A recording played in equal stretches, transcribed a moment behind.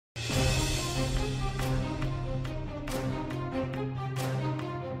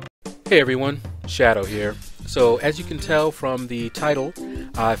Hey everyone, Shaedow here. So as you can tell from the title,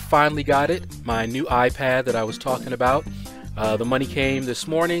 I finally got it, my new iPad that I was talking about. The money came this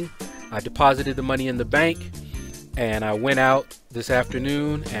morning. I deposited the money in the bank and I went out this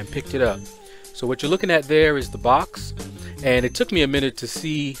afternoon and picked it up. So what you're looking at there is the box, and it took me a minute to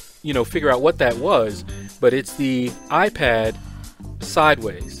see, figure out what that was, but it's the iPad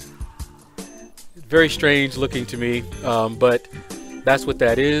sideways. Very strange looking to me, but that's what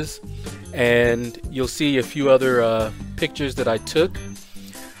that is. And you'll see a few other pictures that I took.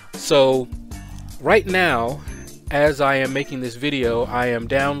 So right now, as I am making this video, I am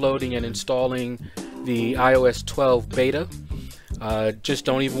downloading and installing the iOS 12 beta. Just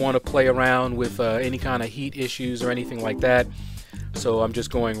don't even want to play around with any kind of heat issues or anything like that. So I'm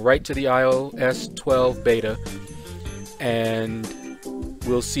just going right to the iOS 12 beta and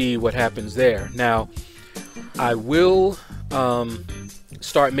we'll see what happens there. Now I will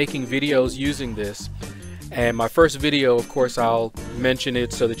start making videos using this, and my first video, of course, I'll mention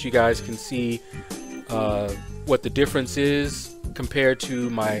it so that you guys can see what the difference is compared to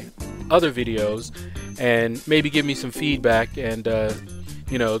my other videos, and maybe give me some feedback and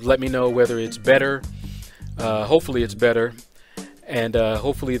let me know whether it's better. Hopefully it's better, and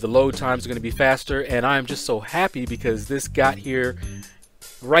hopefully the load times are going to be faster. And I'm just so happy because this got here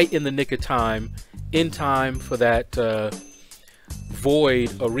right in the nick of time, in time for that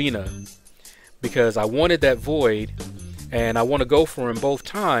Void arena, because I wanted that Void and I want to go for him both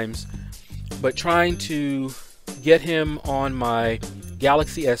times, but trying to get him on my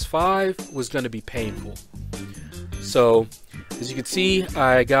Galaxy S5 was going to be painful. So as you can see,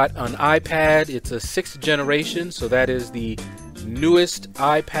 I got an iPad. It's a 6th generation, so that is the newest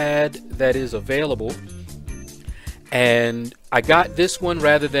iPad that is available, and I got this one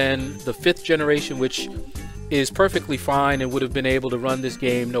rather than the 5th generation, which is perfectly fine and would have been able to run this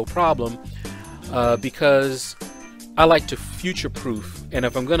game no problem, because I like to future-proof, and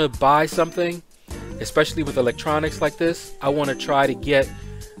if I'm gonna buy something, especially with electronics like this, I want to try to get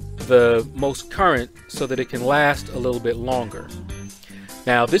the most current so that it can last a little bit longer.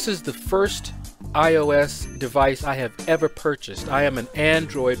 Now this is the first iOS device I have ever purchased. I am an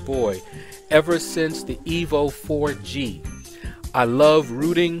Android boy ever since the Evo 4G. I love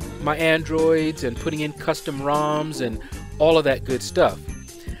rooting my Androids and putting in custom ROMs and all of that good stuff.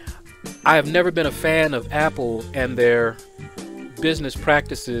 I have never been a fan of Apple and their business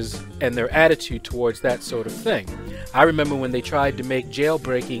practices and their attitude towards that sort of thing. I remember when they tried to make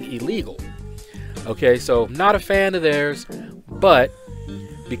jailbreaking illegal. Okay, so not a fan of theirs, but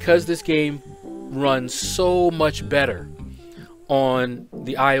because this game runs so much better on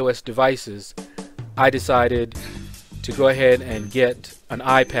the iOS devices, I decided to go ahead and get an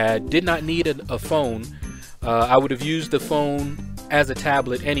iPad. Did not need a phone. I would have used the phone as a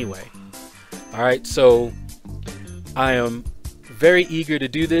tablet anyway. Alright, so I am very eager to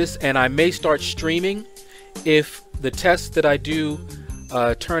do this, and I may start streaming if the tests that I do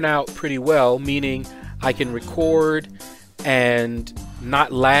turn out pretty well, meaning I can record and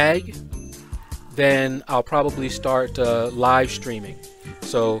not lag. Then I'll probably start live streaming,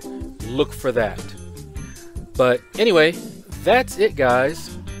 so look for that. But anyway, that's it,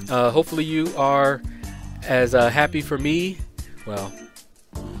 guys. Hopefully you are as happy for me. Well,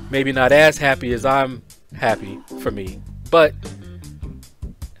 maybe not as happy as I'm happy for me, but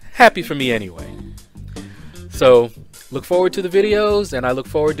happy for me anyway. So look forward to the videos, and I look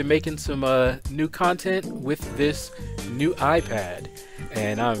forward to making some new content with this new iPad.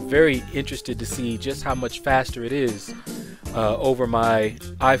 And I'm very interested to see just how much faster it is over my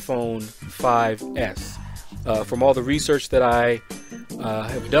iPhone 5S. From all the research that I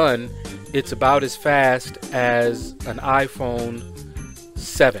have done, it's about as fast as an iPhone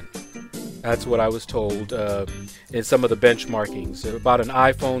 7. That's what I was told in some of the benchmarkings. About an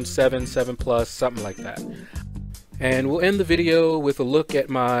iPhone 7, 7 Plus, something like that. And we'll end the video with a look at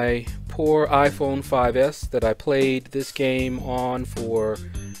my poor iPhone 5S that I played this game on for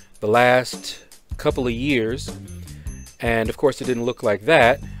the last couple of years. And of course it didn't look like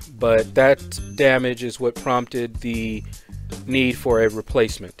that, but that damage is what prompted the need for a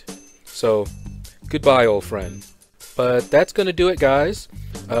replacement. So goodbye, old friend. But that's gonna do it, guys.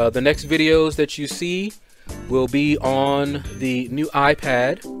 The next videos that you see will be on the new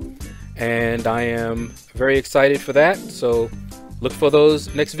iPad, and I am very excited for that, so look for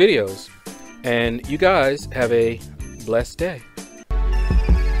those next videos. And you guys have a blessed day.